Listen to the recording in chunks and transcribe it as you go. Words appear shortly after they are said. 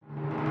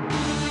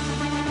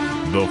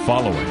The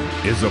following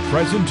is a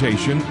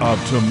presentation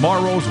of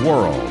Tomorrow's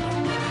World.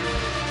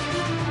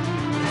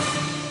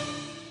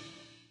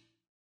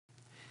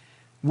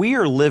 We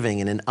are living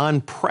in an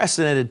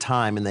unprecedented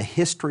time in the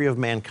history of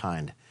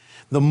mankind.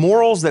 The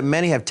morals that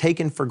many have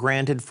taken for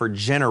granted for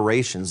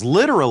generations,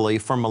 literally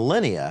for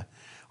millennia,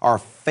 are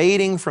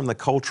fading from the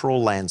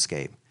cultural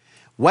landscape.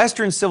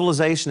 Western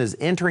civilization is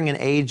entering an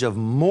age of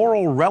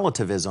moral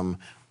relativism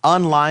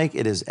unlike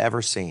it has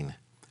ever seen.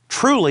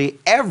 Truly,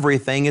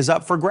 everything is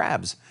up for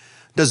grabs.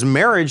 Does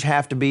marriage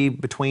have to be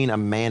between a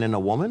man and a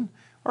woman?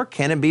 Or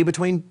can it be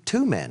between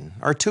two men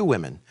or two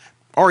women?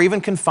 Or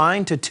even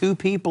confined to two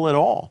people at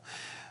all?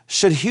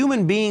 Should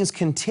human beings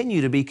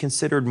continue to be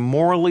considered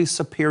morally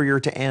superior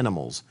to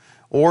animals?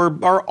 Or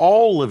are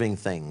all living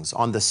things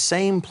on the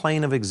same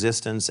plane of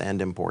existence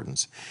and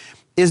importance?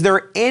 Is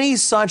there any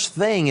such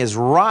thing as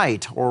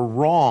right or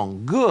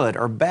wrong, good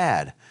or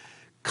bad?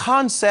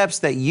 Concepts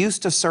that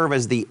used to serve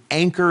as the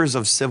anchors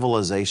of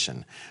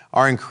civilization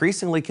are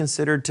increasingly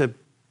considered to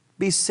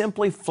be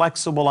simply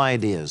flexible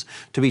ideas,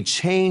 to be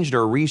changed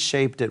or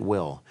reshaped at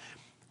will.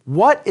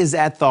 What is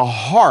at the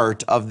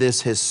heart of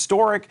this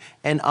historic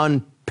and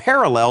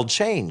unparalleled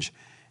change?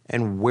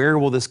 And where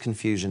will this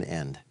confusion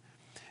end?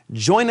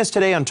 Join us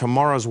today on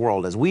Tomorrow's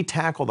World as we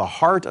tackle the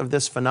heart of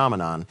this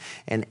phenomenon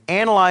and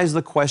analyze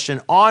the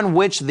question on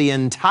which the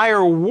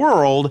entire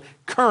world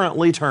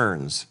currently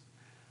turns.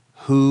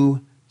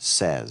 Who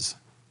says?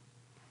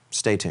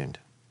 Stay tuned.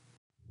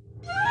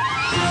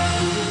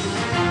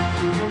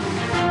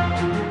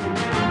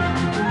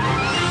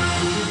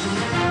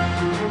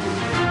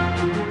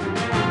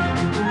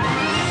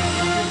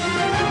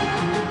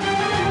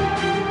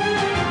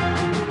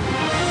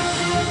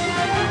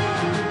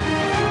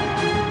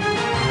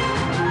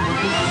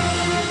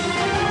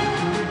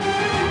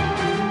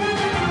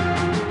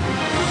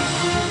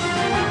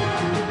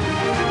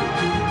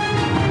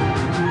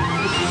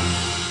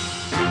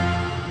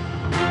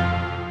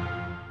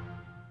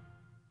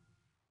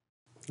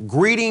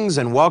 Greetings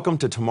and welcome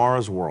to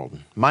Tomorrow's World.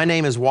 My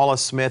name is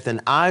Wallace Smith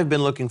and I've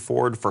been looking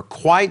forward for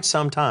quite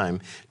some time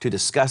to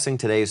discussing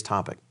today's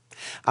topic.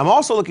 I'm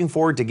also looking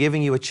forward to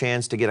giving you a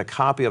chance to get a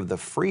copy of the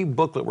free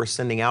booklet we're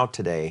sending out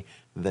today,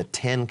 The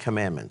 10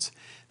 Commandments.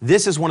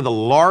 This is one of the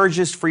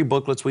largest free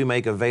booklets we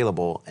make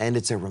available, and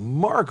it's a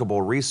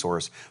remarkable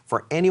resource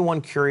for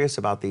anyone curious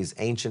about these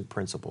ancient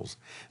principles.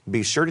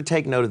 Be sure to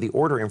take note of the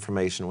order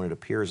information when it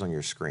appears on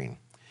your screen.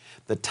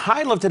 The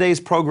title of today's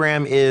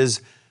program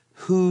is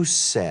Who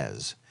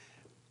Says?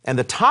 And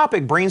the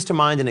topic brings to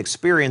mind an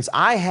experience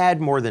I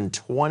had more than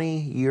 20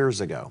 years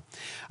ago.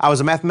 I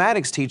was a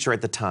mathematics teacher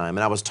at the time,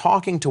 and I was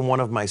talking to one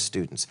of my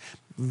students.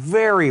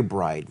 Very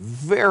bright,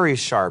 very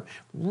sharp,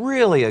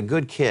 really a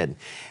good kid.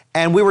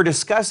 And we were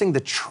discussing the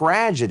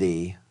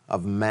tragedy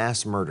of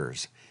mass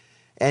murders.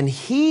 And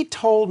he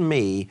told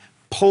me,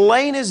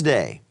 plain as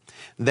day,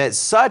 that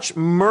such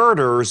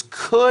murders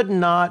could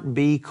not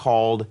be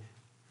called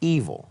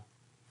evil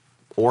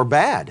or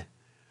bad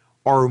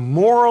or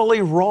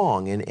morally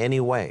wrong in any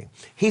way.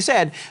 He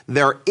said,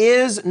 there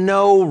is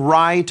no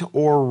right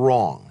or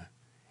wrong,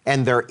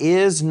 and there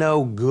is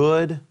no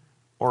good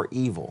or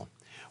evil.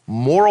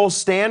 Moral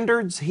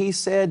standards, he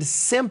said,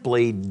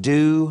 simply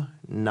do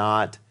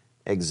not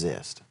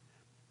exist.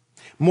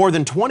 More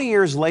than 20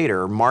 years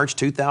later, March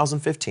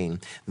 2015,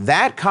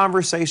 that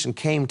conversation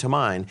came to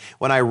mind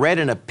when I read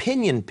an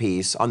opinion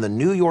piece on the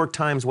New York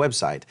Times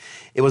website.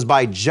 It was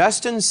by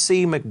Justin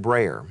C.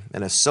 McBrayer,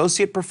 an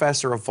associate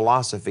professor of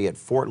philosophy at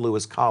Fort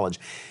Lewis College,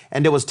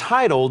 and it was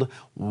titled,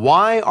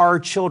 Why Our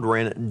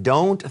Children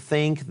Don't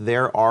Think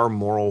There Are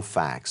Moral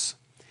Facts.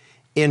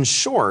 In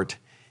short,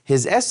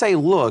 his essay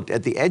looked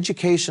at the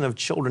education of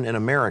children in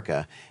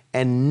America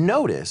and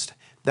noticed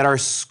that our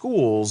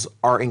schools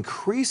are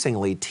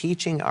increasingly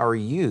teaching our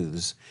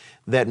youths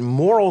that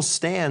moral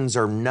stands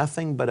are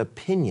nothing but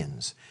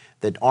opinions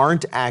that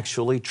aren't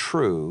actually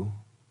true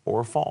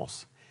or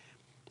false.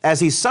 As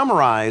he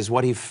summarized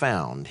what he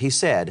found, he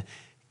said,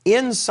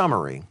 in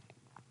summary,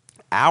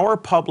 our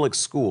public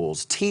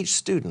schools teach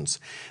students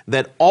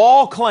that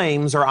all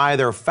claims are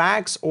either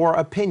facts or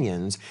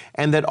opinions,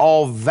 and that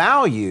all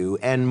value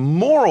and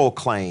moral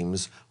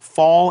claims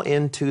fall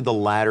into the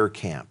latter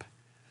camp.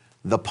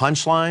 The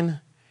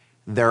punchline?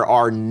 There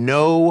are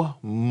no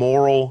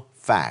moral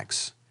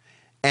facts.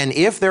 And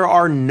if there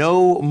are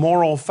no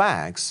moral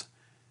facts,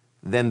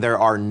 then there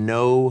are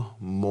no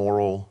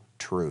moral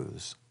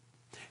truths.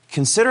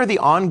 Consider the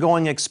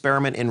ongoing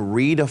experiment in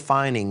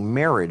redefining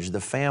marriage,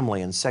 the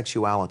family, and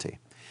sexuality.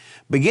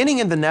 Beginning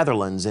in the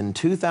Netherlands in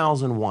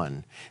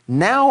 2001,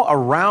 now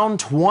around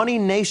 20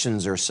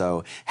 nations or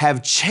so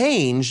have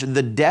changed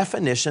the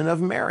definition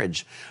of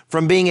marriage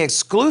from being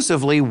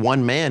exclusively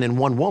one man and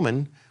one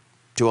woman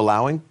to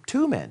allowing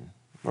two men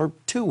or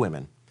two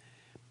women.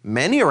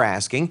 Many are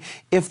asking,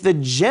 if the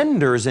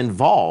genders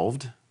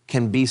involved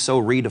can be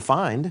so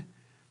redefined,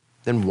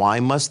 then why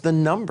must the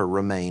number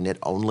remain at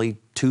only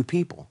two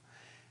people?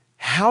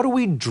 How do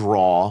we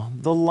draw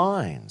the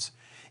lines?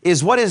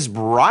 Is what is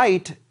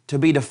right to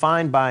be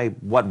defined by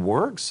what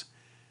works?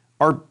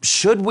 Or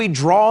should we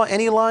draw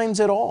any lines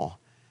at all?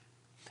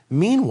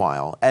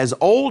 Meanwhile, as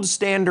old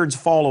standards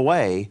fall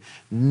away,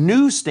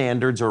 new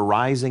standards are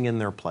rising in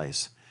their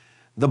place.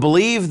 The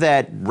belief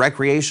that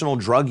recreational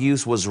drug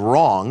use was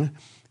wrong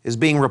is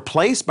being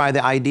replaced by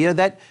the idea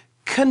that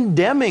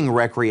condemning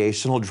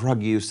recreational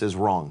drug use is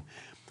wrong.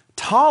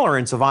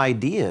 Tolerance of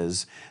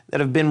ideas that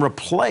have been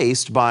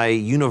replaced by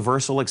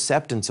universal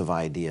acceptance of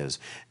ideas,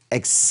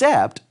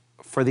 except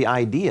for the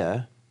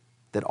idea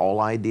that all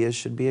ideas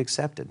should be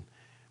accepted.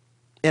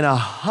 In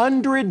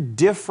 100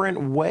 different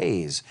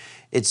ways,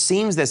 it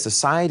seems that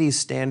society's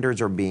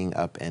standards are being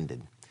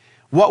upended.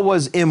 What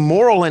was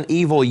immoral and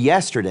evil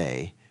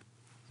yesterday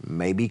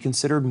may be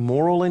considered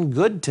moral and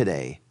good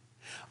today,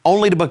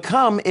 only to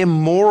become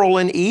immoral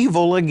and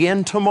evil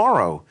again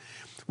tomorrow.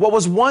 What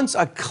was once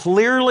a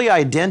clearly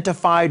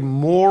identified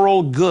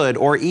moral good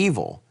or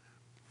evil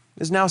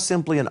is now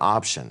simply an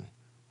option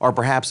or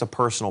perhaps a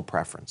personal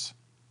preference.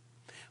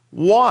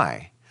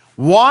 Why?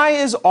 Why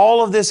is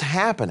all of this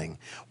happening?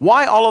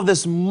 Why all of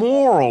this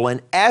moral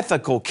and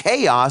ethical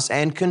chaos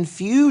and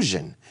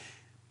confusion?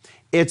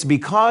 It's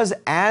because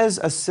as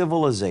a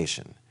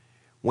civilization,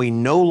 we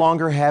no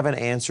longer have an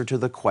answer to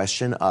the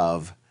question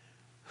of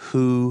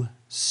who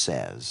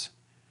says.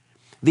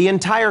 The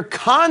entire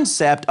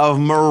concept of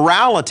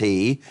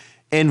morality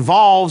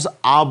involves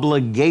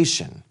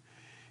obligation.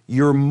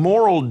 Your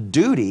moral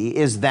duty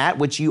is that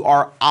which you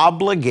are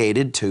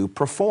obligated to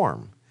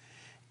perform.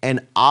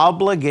 And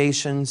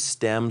obligation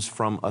stems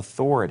from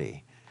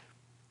authority.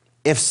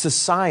 If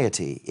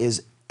society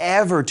is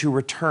ever to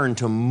return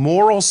to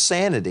moral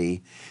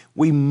sanity,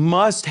 we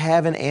must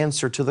have an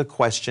answer to the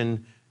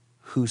question,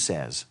 who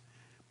says?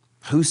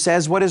 Who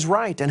says what is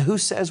right and who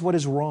says what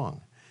is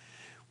wrong?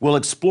 We'll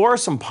explore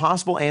some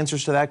possible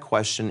answers to that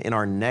question in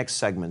our next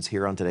segments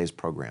here on today's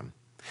program.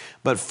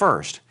 But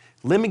first,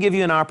 let me give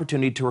you an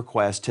opportunity to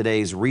request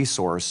today's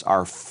resource,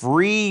 our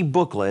free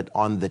booklet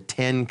on the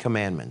 10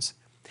 Commandments.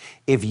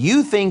 If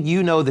you think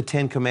you know the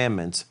 10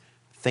 Commandments,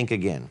 think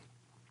again.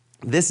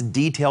 This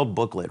detailed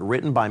booklet,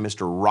 written by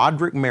Mr.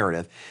 Roderick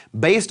Meredith,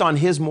 based on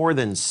his more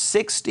than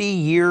 60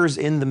 years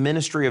in the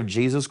ministry of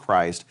Jesus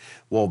Christ,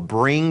 will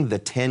bring the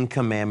 10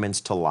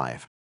 Commandments to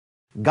life.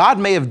 God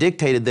may have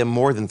dictated them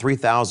more than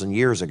 3,000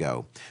 years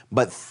ago,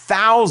 but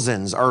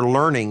thousands are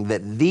learning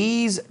that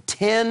these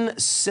 10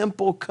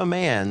 simple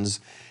commands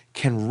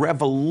can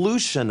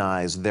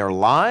revolutionize their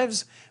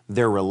lives,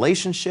 their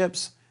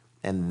relationships,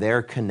 and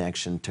their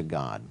connection to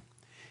God.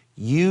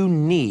 You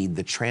need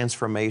the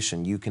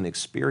transformation you can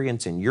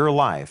experience in your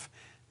life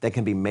that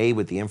can be made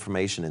with the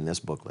information in this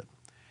booklet.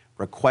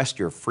 Request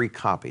your free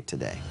copy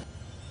today.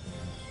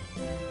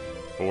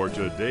 For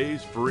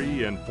today's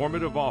free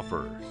informative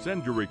offer,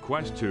 send your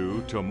request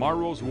to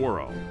Tomorrow's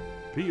World,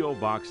 P.O.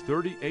 Box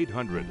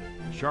 3800,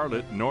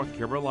 Charlotte, North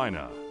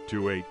Carolina,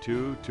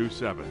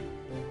 28227.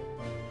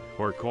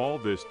 Or call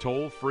this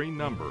toll-free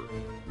number,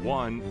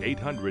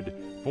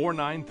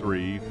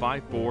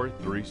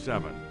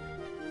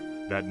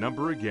 1-800-493-5437. That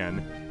number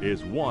again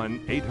is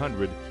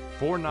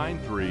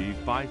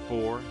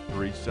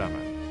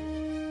 1-800-493-5437.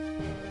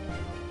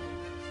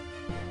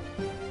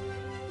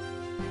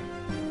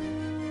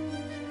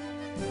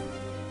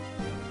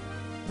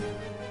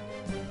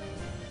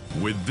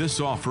 With this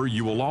offer,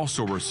 you will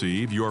also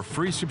receive your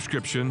free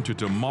subscription to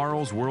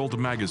Tomorrow's World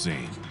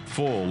magazine,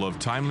 full of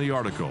timely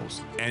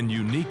articles and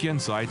unique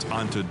insights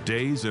on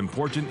today's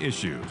important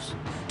issues.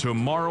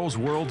 Tomorrow's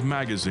World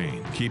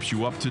magazine keeps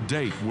you up to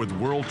date with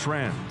world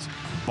trends,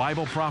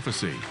 Bible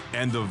prophecy,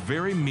 and the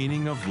very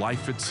meaning of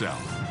life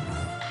itself.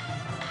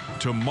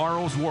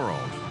 Tomorrow's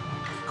World.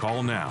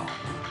 Call now.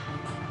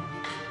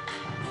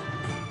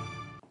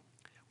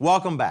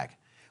 Welcome back.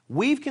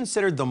 We've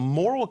considered the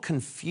moral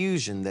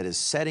confusion that is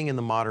setting in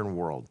the modern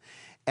world,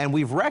 and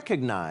we've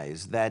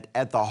recognized that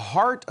at the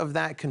heart of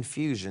that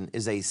confusion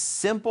is a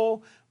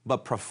simple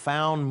but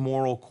profound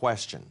moral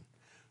question.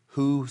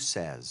 Who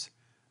says?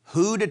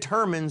 Who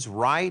determines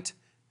right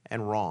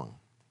and wrong?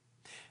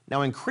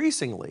 Now,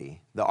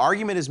 increasingly, the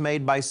argument is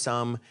made by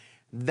some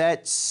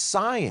that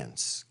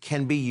science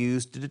can be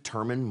used to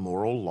determine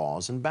moral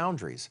laws and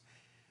boundaries.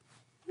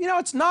 You know,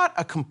 it's not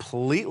a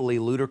completely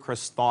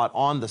ludicrous thought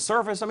on the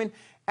surface. I mean,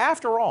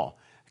 after all,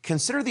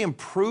 consider the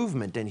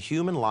improvement in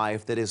human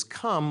life that has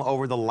come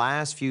over the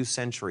last few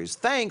centuries,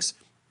 thanks,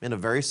 in a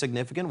very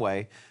significant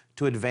way,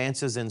 to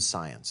advances in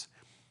science.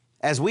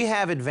 As we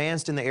have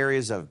advanced in the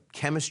areas of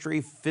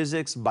chemistry,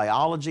 physics,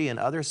 biology, and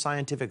other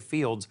scientific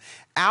fields,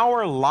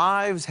 our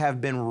lives have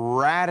been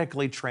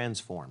radically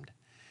transformed.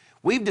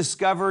 We've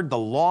discovered the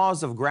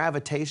laws of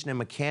gravitation and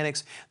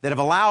mechanics that have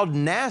allowed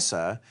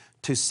NASA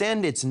to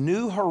send its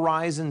New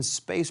Horizons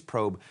space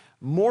probe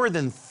more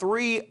than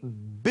 3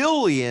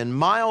 billion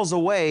miles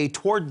away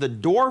toward the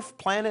dwarf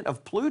planet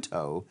of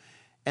Pluto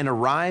and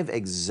arrive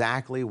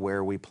exactly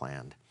where we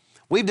planned.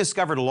 We've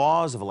discovered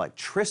laws of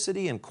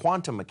electricity and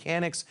quantum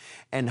mechanics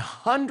and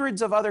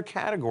hundreds of other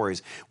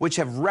categories which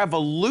have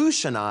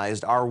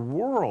revolutionized our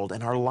world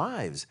and our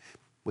lives,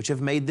 which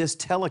have made this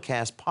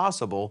telecast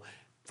possible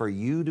for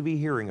you to be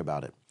hearing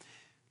about it.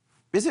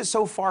 Is it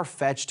so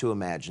far-fetched to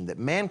imagine that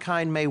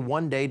mankind may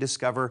one day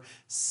discover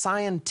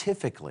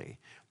scientifically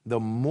the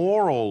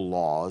moral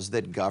laws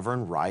that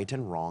govern right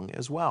and wrong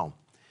as well?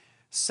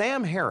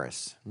 Sam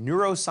Harris,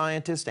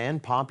 neuroscientist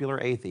and popular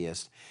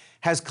atheist,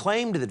 has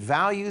claimed that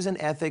values and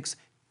ethics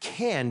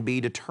can be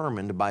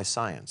determined by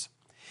science.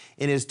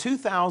 In his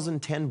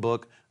 2010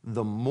 book,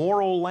 The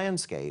Moral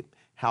Landscape: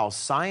 How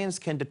Science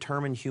Can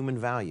Determine Human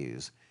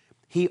Values,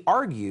 he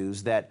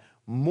argues that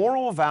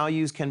moral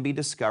values can be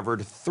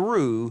discovered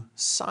through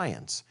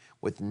science,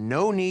 with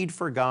no need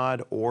for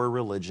God or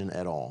religion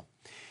at all.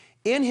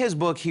 In his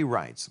book, he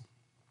writes,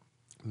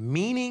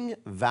 "Meaning,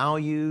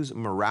 values,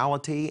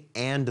 morality,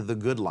 and the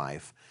good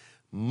life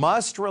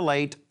must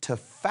relate to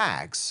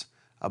facts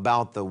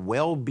about the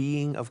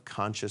well-being of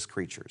conscious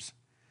creatures,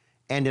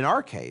 and in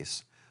our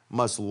case,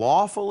 must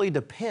lawfully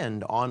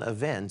depend on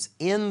events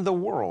in the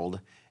world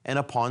and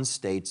upon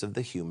states of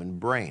the human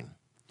brain.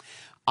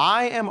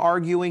 I am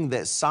arguing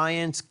that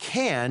science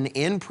can,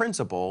 in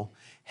principle,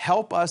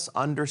 help us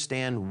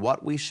understand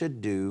what we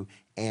should do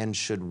and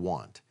should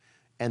want,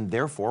 and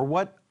therefore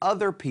what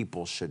other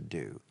people should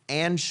do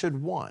and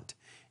should want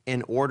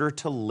in order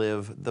to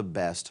live the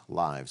best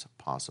lives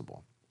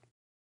possible."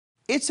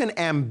 It's an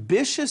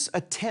ambitious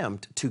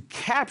attempt to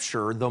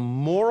capture the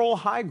moral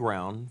high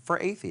ground for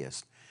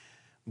atheists,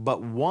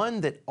 but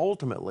one that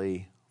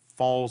ultimately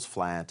falls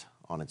flat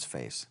on its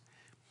face.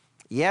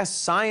 Yes,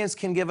 science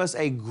can give us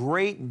a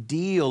great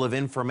deal of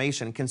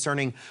information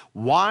concerning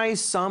why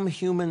some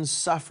humans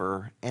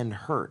suffer and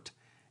hurt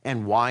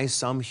and why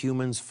some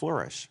humans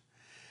flourish.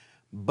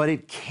 But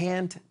it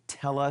can't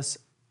tell us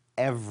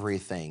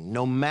everything,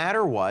 no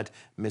matter what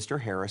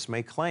Mr. Harris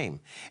may claim.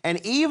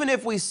 And even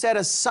if we set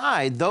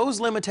aside those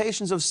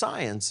limitations of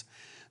science,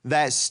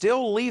 that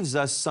still leaves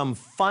us some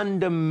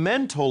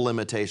fundamental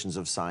limitations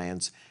of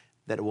science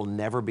that it will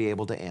never be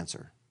able to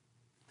answer.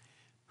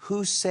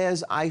 Who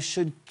says I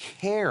should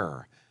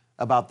care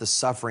about the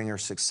suffering or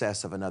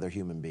success of another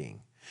human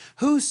being?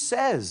 Who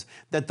says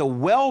that the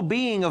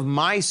well-being of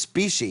my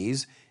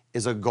species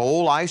is a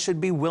goal I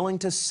should be willing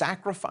to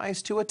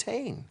sacrifice to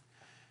attain?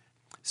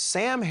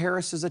 Sam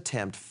Harris's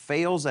attempt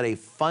fails at a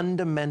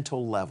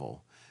fundamental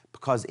level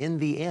because in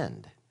the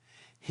end,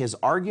 his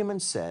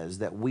argument says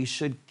that we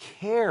should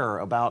care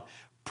about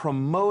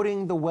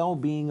promoting the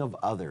well-being of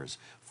others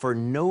for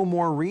no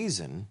more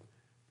reason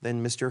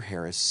than Mr.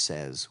 Harris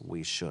says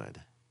we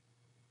should.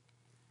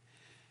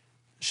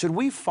 Should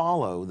we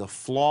follow the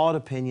flawed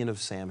opinion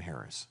of Sam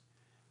Harris,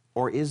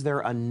 or is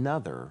there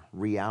another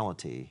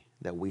reality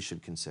that we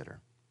should consider?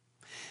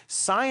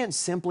 Science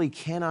simply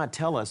cannot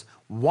tell us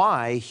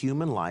why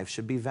human life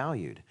should be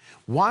valued,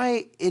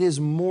 why it is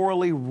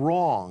morally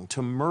wrong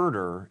to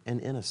murder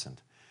an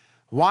innocent,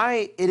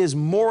 why it is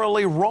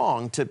morally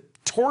wrong to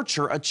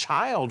torture a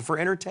child for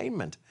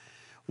entertainment,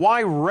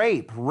 why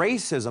rape,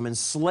 racism, and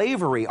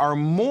slavery are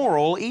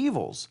moral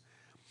evils.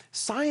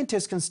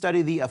 Scientists can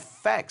study the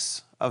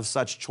effects of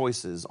such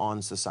choices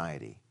on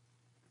society,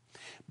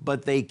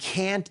 but they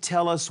can't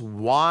tell us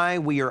why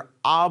we are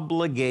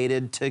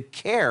obligated to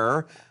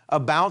care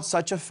about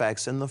such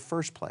effects in the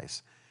first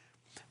place.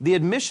 The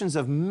admissions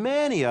of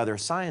many other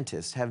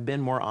scientists have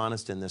been more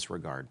honest in this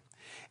regard.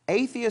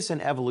 Atheist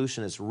and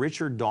evolutionist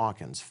Richard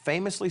Dawkins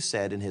famously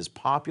said in his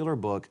popular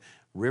book,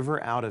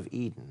 River Out of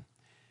Eden,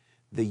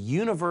 "The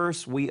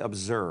universe we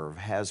observe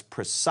has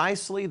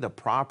precisely the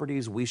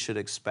properties we should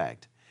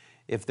expect.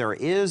 If there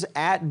is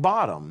at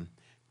bottom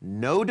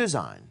no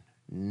design,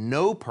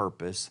 no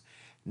purpose,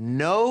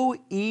 no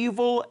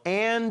evil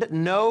and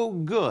no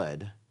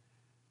good,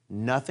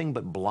 nothing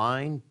but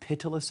blind,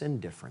 pitiless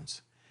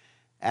indifference.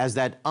 As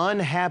that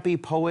unhappy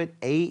poet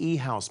A.E.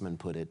 Housman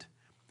put it,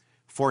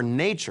 for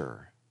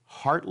nature,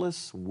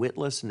 heartless,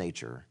 witless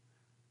nature,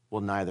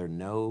 will neither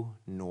know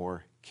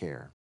nor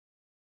care."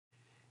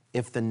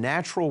 If the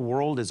natural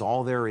world is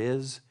all there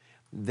is,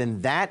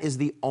 then that is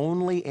the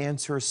only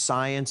answer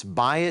science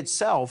by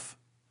itself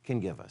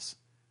can give us.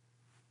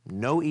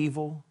 No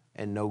evil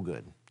and no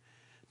good.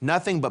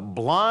 Nothing but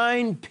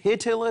blind,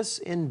 pitiless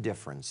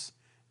indifference.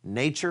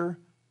 Nature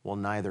will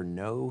neither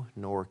know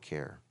nor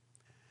care.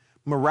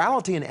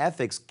 Morality and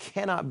ethics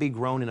cannot be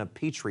grown in a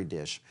petri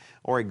dish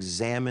or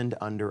examined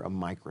under a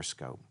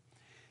microscope.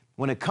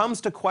 When it comes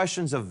to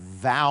questions of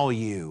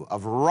value,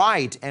 of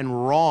right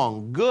and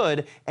wrong,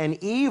 good and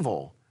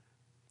evil,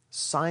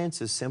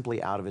 science is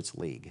simply out of its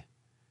league.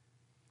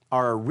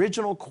 Our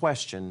original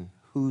question,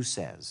 who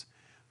says,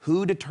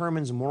 who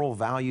determines moral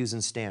values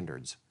and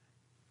standards,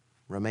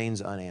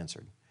 remains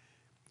unanswered.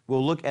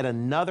 We'll look at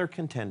another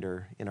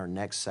contender in our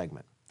next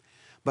segment.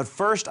 But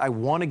first, I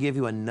want to give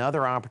you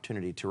another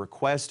opportunity to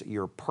request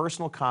your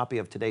personal copy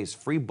of today's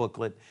free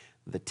booklet,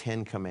 The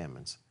Ten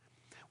Commandments.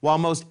 While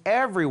most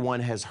everyone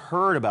has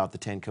heard about the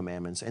Ten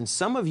Commandments, and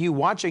some of you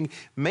watching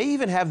may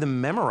even have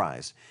them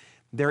memorized,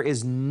 there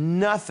is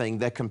nothing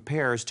that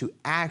compares to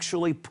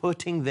actually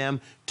putting them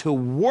to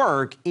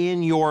work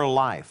in your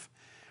life.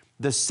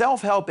 The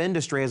self-help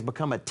industry has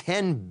become a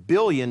 $10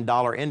 billion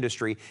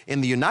industry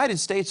in the United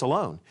States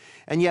alone.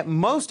 And yet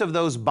most of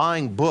those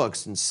buying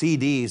books and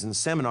CDs and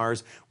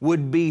seminars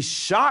would be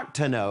shocked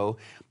to know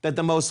that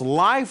the most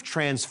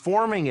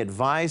life-transforming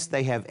advice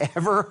they have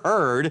ever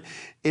heard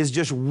is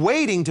just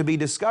waiting to be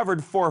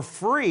discovered for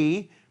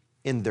free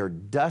in their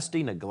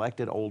dusty,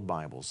 neglected old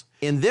Bibles.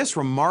 In this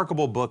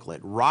remarkable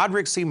booklet,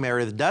 Roderick C.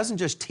 Meredith doesn't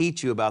just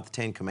teach you about the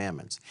Ten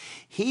Commandments.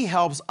 He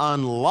helps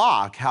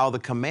unlock how the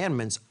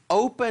commandments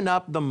open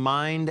up the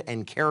mind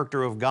and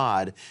character of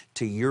God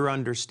to your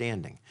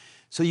understanding,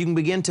 so you can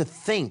begin to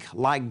think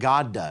like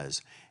God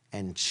does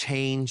and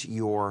change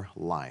your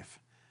life.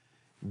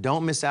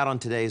 Don't miss out on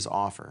today's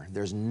offer.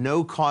 There's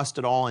no cost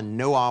at all and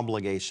no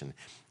obligation.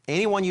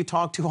 Anyone you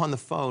talk to on the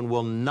phone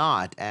will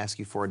not ask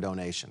you for a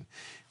donation.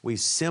 We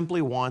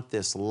simply want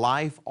this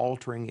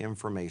life-altering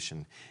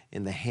information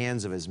in the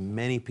hands of as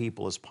many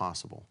people as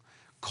possible.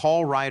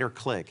 Call, write, or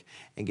click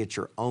and get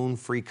your own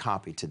free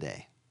copy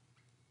today.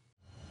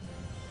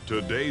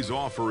 Today's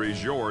offer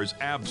is yours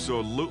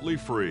absolutely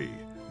free.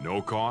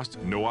 No cost,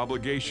 no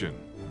obligation.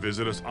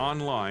 Visit us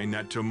online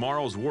at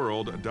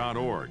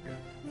tomorrowsworld.org.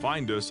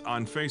 Find us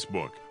on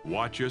Facebook,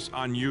 watch us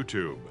on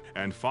YouTube,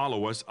 and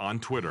follow us on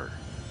Twitter.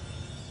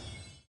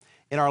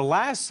 In our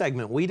last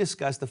segment, we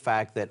discussed the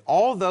fact that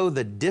although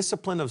the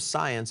discipline of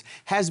science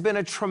has been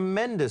a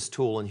tremendous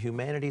tool in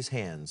humanity's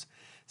hands,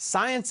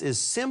 science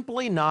is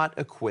simply not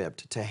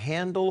equipped to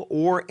handle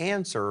or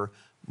answer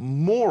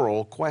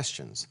moral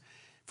questions.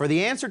 For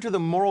the answer to the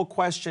moral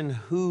question,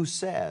 who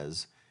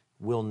says,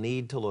 we'll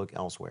need to look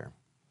elsewhere.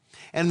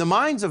 And in the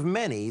minds of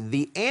many,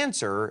 the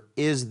answer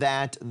is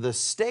that the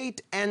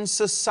state and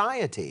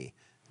society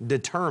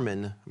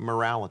determine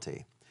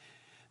morality.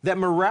 That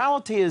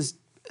morality is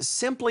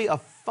simply a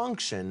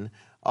function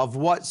of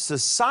what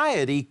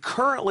society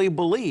currently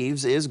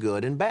believes is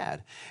good and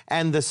bad,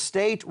 and the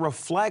state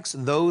reflects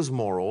those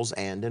morals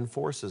and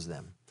enforces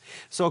them.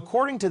 So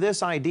according to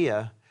this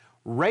idea,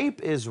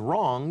 rape is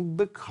wrong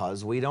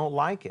because we don't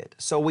like it,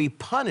 so we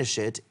punish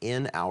it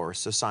in our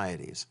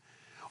societies.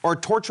 Or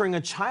torturing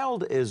a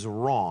child is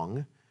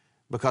wrong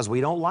because we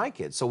don't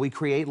like it, so we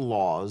create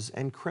laws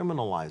and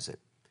criminalize it.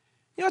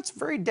 You know, it's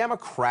very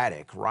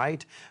democratic,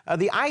 right?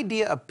 The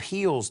idea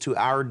appeals to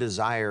our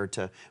desire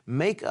to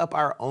make up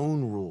our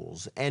own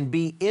rules and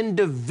be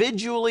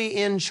individually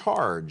in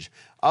charge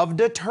of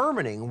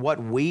determining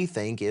what we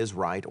think is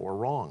right or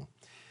wrong.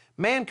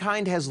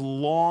 Mankind has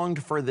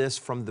longed for this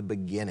from the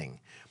beginning.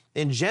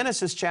 In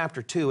Genesis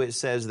chapter 2, it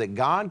says that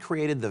God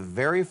created the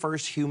very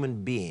first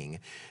human being,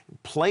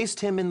 placed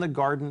him in the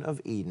Garden of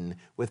Eden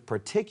with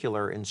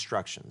particular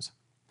instructions.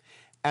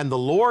 And the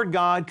Lord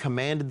God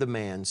commanded the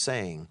man,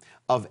 saying,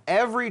 of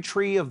every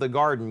tree of the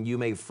garden you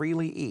may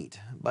freely eat,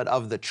 but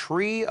of the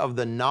tree of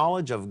the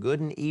knowledge of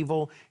good and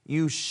evil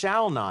you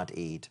shall not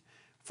eat,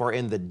 for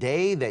in the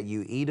day that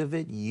you eat of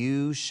it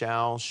you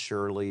shall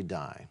surely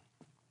die.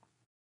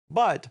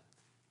 But,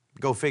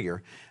 go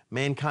figure,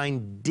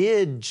 mankind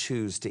did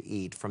choose to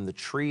eat from the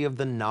tree of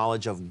the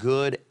knowledge of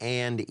good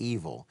and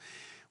evil.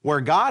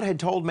 Where God had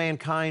told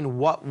mankind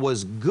what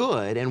was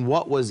good and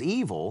what was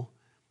evil,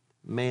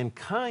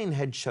 mankind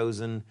had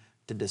chosen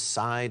to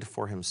decide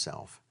for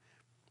himself.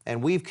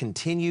 And we've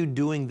continued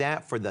doing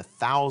that for the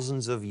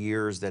thousands of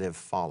years that have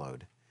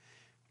followed.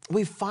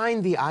 We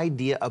find the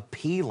idea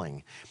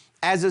appealing.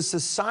 As a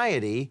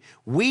society,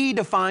 we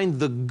define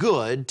the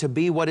good to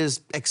be what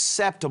is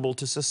acceptable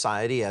to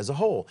society as a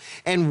whole.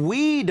 And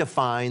we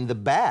define the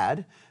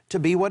bad to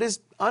be what is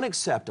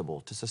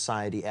unacceptable to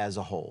society as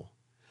a whole.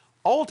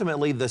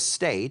 Ultimately, the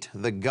state,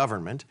 the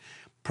government,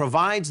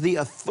 provides the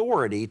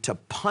authority to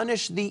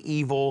punish the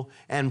evil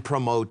and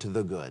promote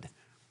the good.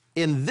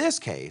 In this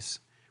case,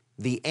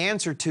 the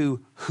answer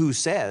to who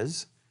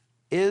says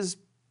is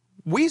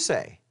we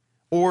say,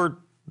 or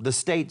the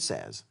state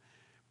says.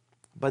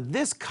 But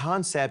this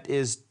concept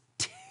is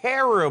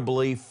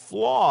terribly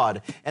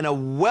flawed and a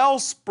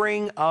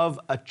wellspring of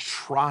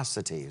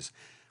atrocities.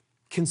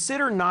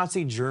 Consider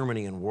Nazi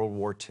Germany in World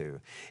War II.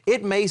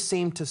 It may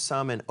seem to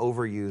some an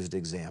overused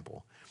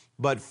example,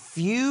 but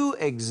few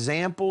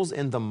examples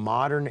in the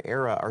modern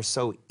era are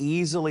so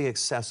easily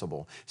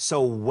accessible,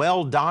 so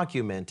well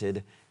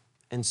documented,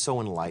 and so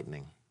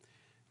enlightening.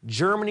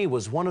 Germany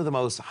was one of the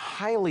most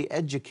highly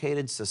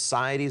educated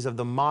societies of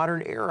the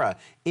modern era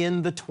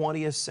in the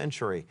 20th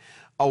century,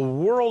 a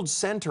world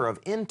center of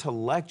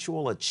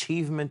intellectual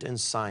achievement and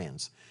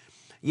science.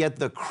 Yet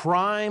the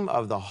crime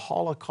of the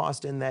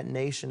Holocaust in that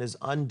nation is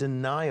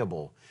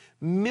undeniable.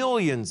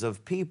 Millions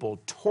of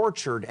people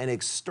tortured and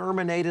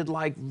exterminated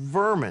like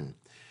vermin.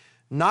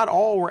 Not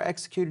all were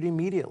executed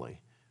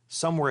immediately.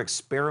 Some were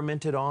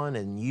experimented on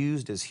and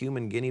used as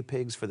human guinea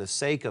pigs for the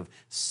sake of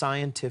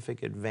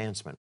scientific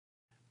advancement.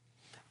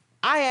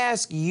 I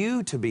ask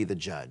you to be the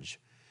judge.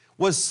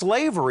 Was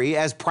slavery,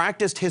 as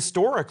practiced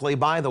historically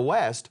by the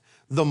West,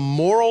 the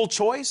moral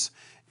choice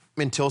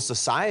until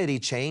society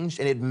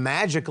changed and it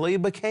magically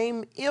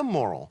became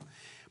immoral?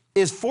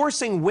 Is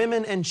forcing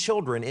women and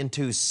children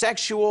into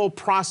sexual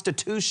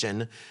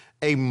prostitution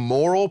a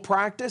moral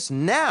practice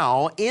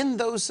now in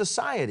those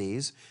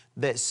societies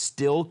that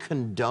still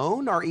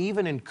condone or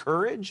even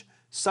encourage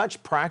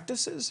such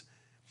practices?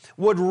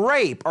 Would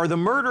rape or the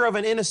murder of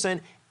an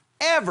innocent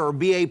ever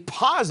be a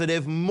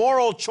positive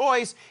moral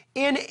choice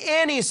in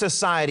any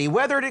society,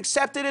 whether it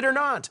accepted it or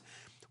not?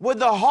 Would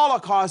the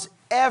Holocaust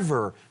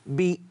ever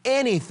be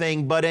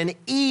anything but an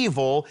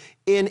evil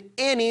in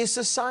any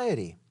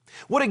society?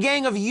 Would a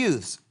gang of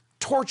youths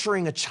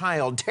torturing a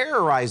child,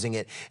 terrorizing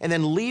it, and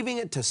then leaving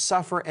it to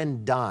suffer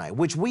and die,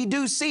 which we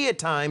do see at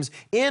times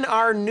in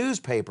our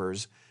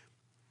newspapers,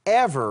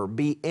 ever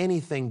be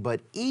anything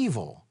but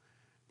evil,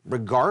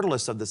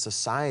 regardless of the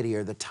society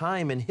or the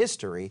time in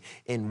history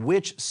in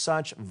which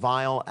such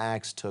vile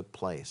acts took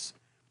place?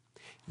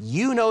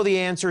 You know the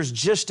answers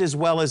just as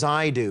well as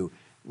I do.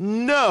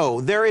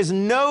 No, there is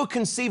no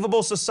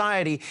conceivable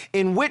society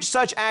in which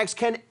such acts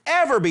can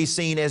ever be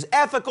seen as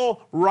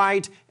ethical,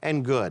 right,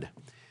 and good.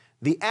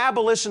 The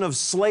abolition of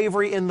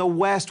slavery in the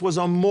West was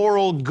a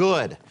moral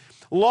good.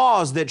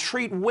 Laws that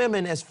treat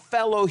women as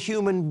fellow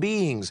human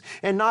beings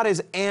and not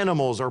as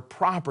animals or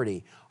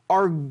property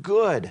are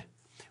good.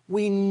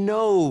 We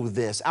know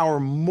this. Our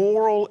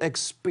moral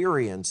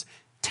experience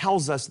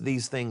tells us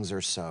these things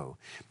are so,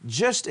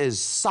 just as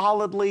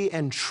solidly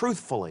and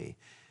truthfully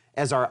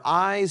as our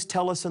eyes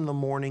tell us in the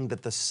morning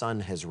that the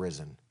sun has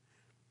risen.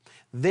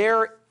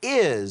 There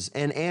is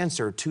an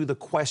answer to the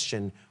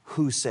question,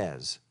 who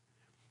says?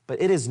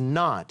 But it is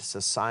not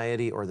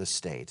society or the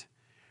state.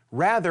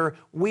 Rather,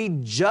 we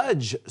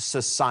judge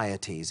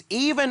societies,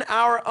 even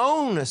our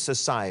own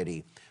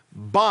society,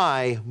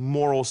 by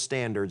moral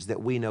standards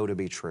that we know to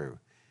be true.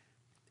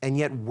 And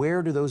yet,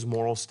 where do those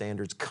moral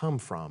standards come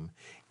from,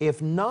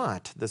 if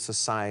not the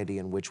society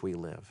in which we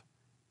live?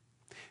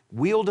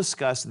 We'll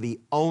discuss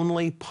the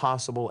only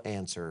possible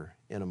answer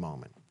in a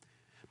moment.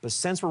 But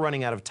since we're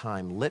running out of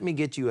time, let me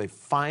get you a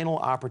final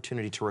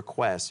opportunity to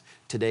request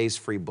today's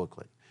free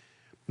booklet.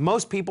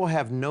 Most people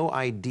have no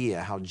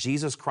idea how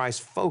Jesus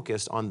Christ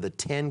focused on the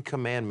 10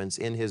 commandments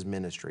in His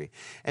ministry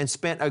and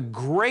spent a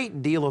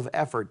great deal of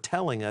effort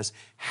telling us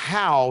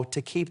how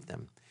to keep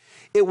them.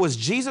 It was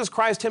Jesus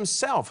Christ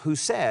Himself who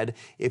said,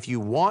 if you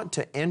want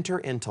to enter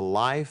into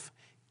life,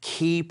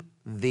 keep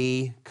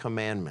the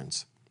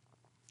commandments.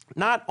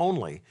 Not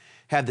only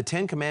had the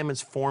 10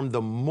 commandments formed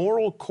the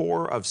moral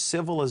core of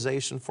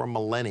civilization for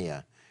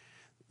millennia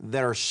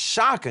that are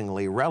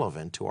shockingly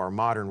relevant to our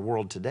modern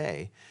world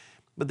today,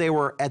 but they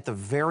were at the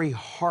very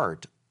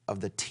heart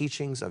of the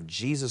teachings of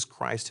Jesus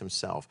Christ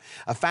Himself,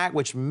 a fact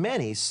which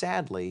many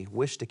sadly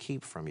wish to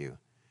keep from you.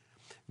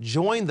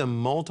 Join the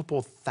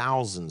multiple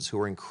thousands who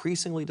are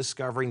increasingly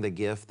discovering the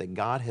gift that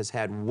God has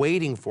had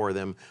waiting for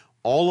them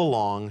all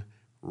along,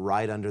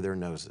 right under their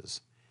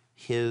noses,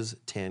 His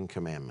 10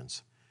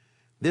 commandments.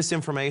 This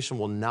information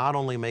will not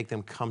only make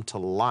them come to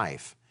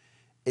life,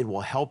 it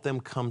will help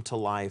them come to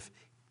life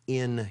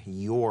in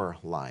your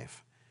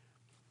life.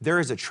 There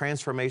is a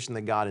transformation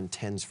that God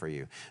intends for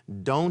you.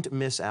 Don't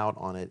miss out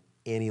on it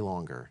any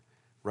longer.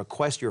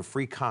 Request your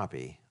free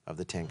copy of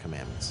the 10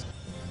 Commandments.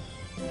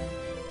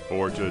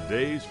 For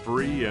today's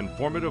free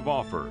informative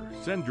offer,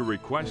 send your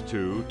request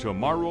to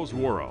Tomorrow's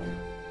World,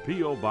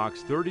 P.O.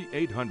 Box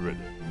 3800,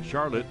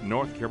 Charlotte,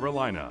 North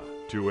Carolina,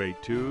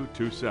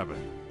 28227.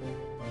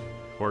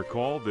 Or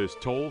call this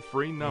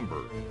toll-free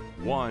number,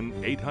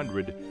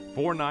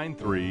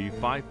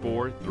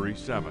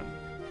 1-800-493-5437.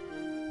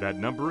 That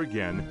number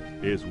again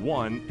is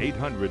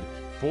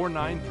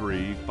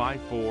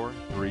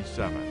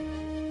 1-800-493-5437.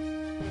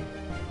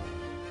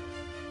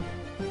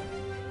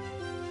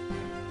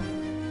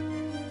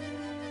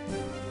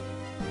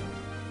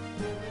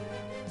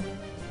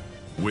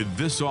 With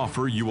this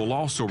offer, you will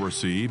also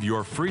receive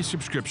your free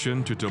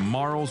subscription to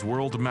Tomorrow's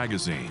World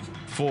magazine,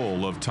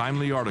 full of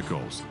timely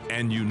articles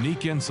and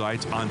unique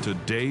insights on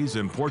today's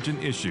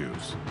important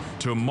issues.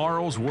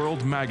 Tomorrow's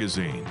World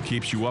magazine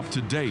keeps you up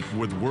to date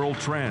with world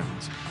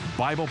trends,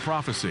 Bible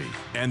prophecy,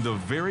 and the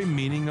very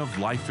meaning of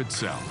life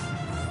itself.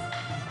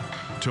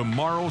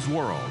 Tomorrow's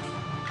World.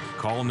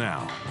 Call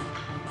now.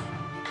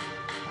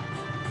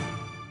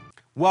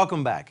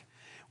 Welcome back.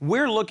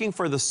 We're looking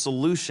for the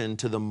solution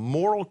to the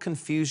moral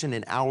confusion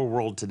in our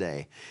world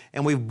today,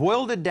 and we've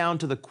boiled it down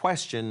to the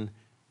question,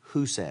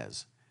 who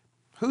says?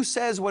 Who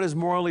says what is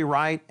morally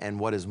right and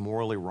what is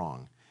morally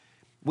wrong?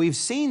 We've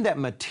seen that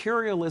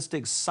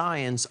materialistic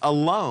science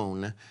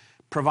alone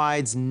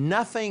provides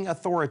nothing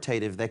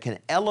authoritative that can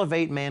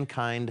elevate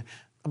mankind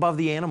above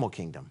the animal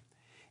kingdom.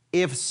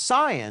 If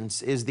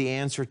science is the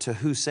answer to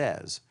who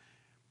says,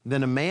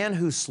 then a man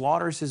who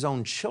slaughters his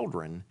own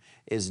children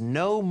is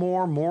no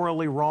more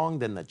morally wrong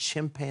than the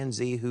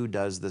chimpanzee who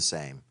does the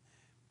same.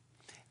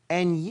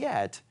 And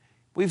yet,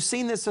 we've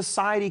seen that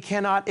society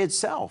cannot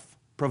itself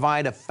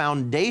provide a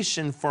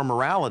foundation for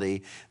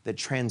morality that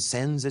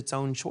transcends its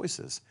own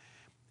choices.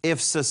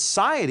 If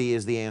society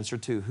is the answer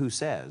to who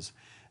says,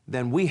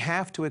 then we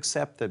have to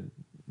accept the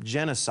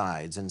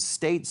genocides and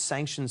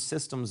state-sanctioned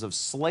systems of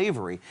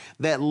slavery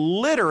that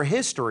litter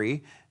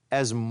history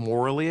as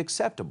morally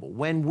acceptable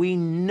when we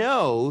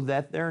know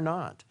that they're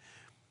not.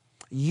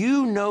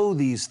 You know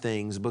these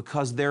things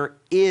because there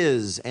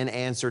is an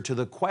answer to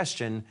the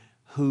question,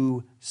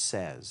 who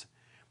says?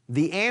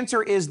 The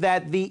answer is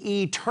that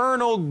the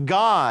eternal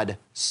God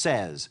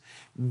says.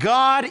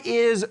 God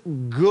is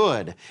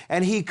good,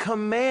 and He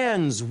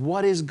commands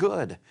what is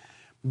good.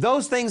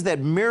 Those things that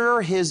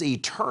mirror His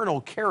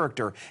eternal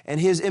character and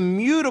His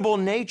immutable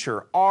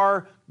nature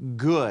are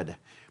good.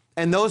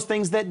 And those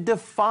things that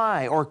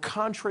defy or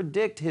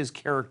contradict His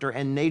character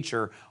and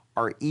nature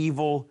are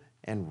evil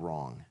and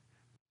wrong.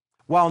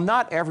 While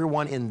not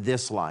everyone in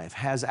this life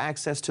has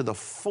access to the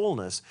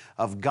fullness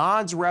of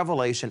God's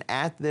revelation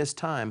at this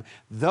time,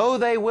 though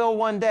they will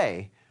one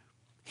day,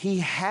 He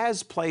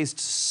has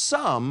placed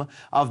some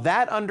of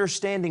that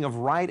understanding of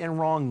right and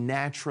wrong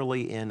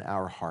naturally in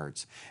our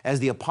hearts. As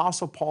the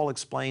Apostle Paul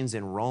explains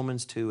in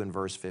Romans 2 and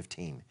verse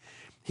 15.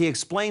 He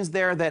explains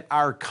there that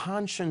our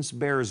conscience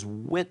bears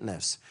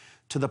witness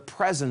to the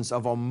presence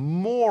of a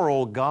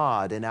moral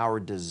God in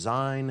our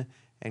design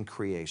and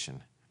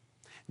creation.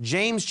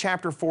 James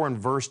chapter 4 and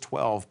verse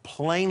 12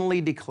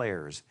 plainly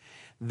declares,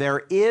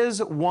 there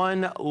is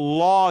one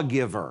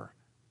lawgiver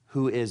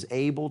who is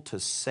able to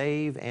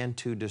save and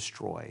to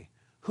destroy.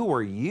 Who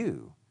are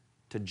you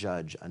to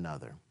judge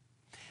another?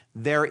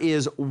 There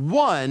is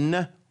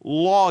one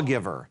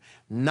lawgiver,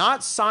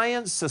 not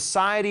science,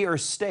 society, or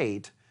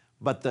state,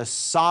 but the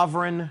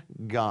sovereign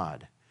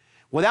God.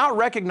 Without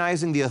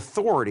recognizing the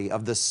authority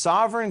of the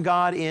sovereign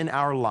God in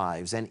our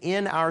lives and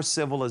in our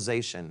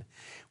civilization,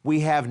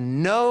 we have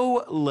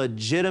no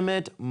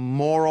legitimate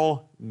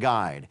moral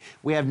guide.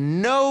 We have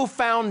no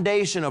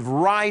foundation of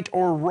right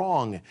or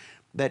wrong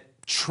that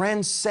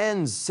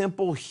transcends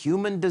simple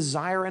human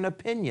desire and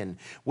opinion.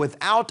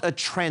 Without a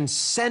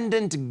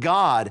transcendent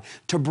God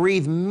to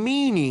breathe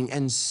meaning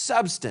and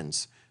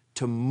substance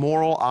to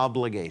moral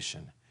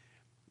obligation,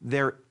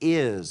 there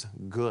is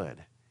good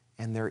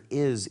and there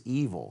is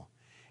evil.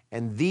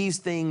 And these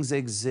things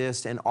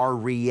exist and are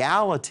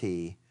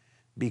reality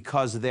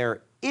because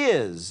there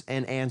is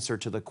an answer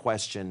to the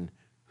question,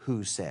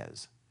 who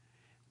says?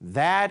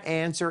 That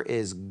answer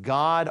is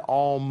God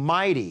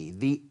Almighty,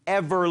 the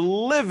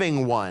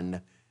ever-living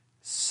one,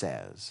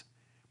 says.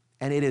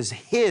 And it is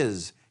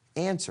His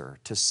answer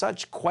to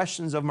such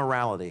questions of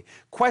morality,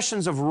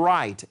 questions of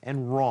right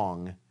and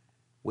wrong,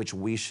 which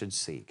we should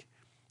seek.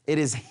 It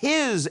is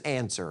His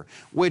answer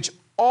which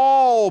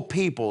all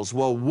peoples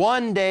will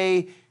one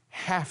day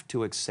have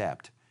to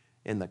accept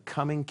in the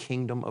coming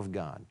kingdom of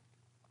God.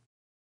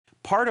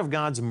 Part of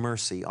God's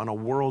mercy on a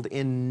world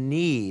in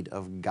need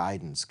of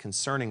guidance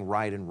concerning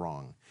right and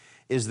wrong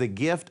is the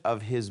gift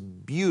of His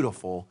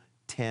beautiful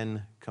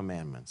 10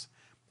 Commandments.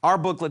 Our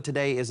booklet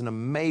today is an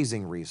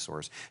amazing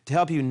resource to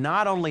help you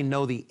not only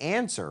know the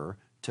answer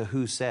to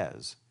who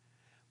says,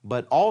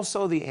 but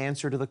also the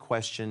answer to the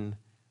question,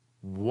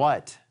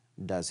 what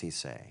does He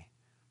say?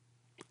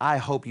 I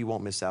hope you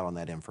won't miss out on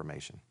that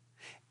information.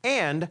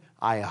 And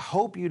I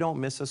hope you don't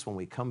miss us when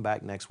we come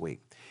back next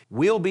week.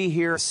 We'll be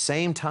here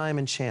same time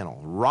and channel.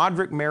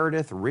 Roderick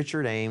Meredith,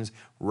 Richard Ames,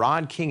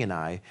 Rod King, and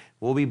I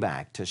will be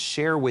back to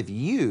share with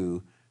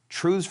you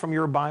truths from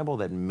your Bible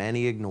that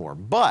many ignore,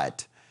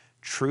 but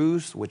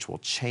truths which will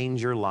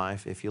change your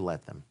life if you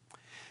let them.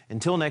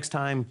 Until next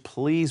time,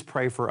 please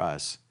pray for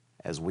us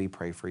as we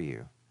pray for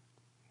you.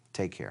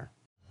 Take care.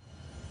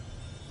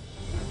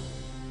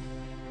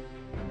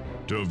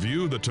 To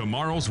view the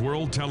Tomorrow's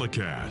World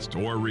telecast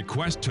or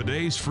request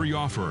today's free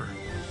offer,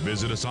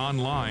 visit us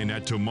online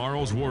at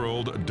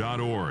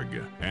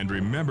tomorrowsworld.org. And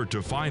remember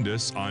to find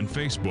us on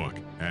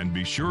Facebook and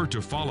be sure to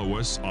follow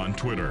us on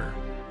Twitter.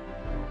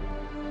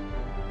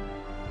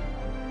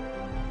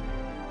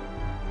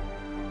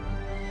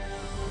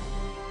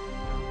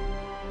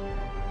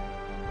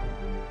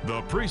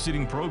 The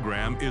preceding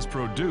program is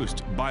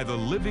produced by the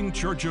Living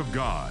Church of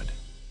God.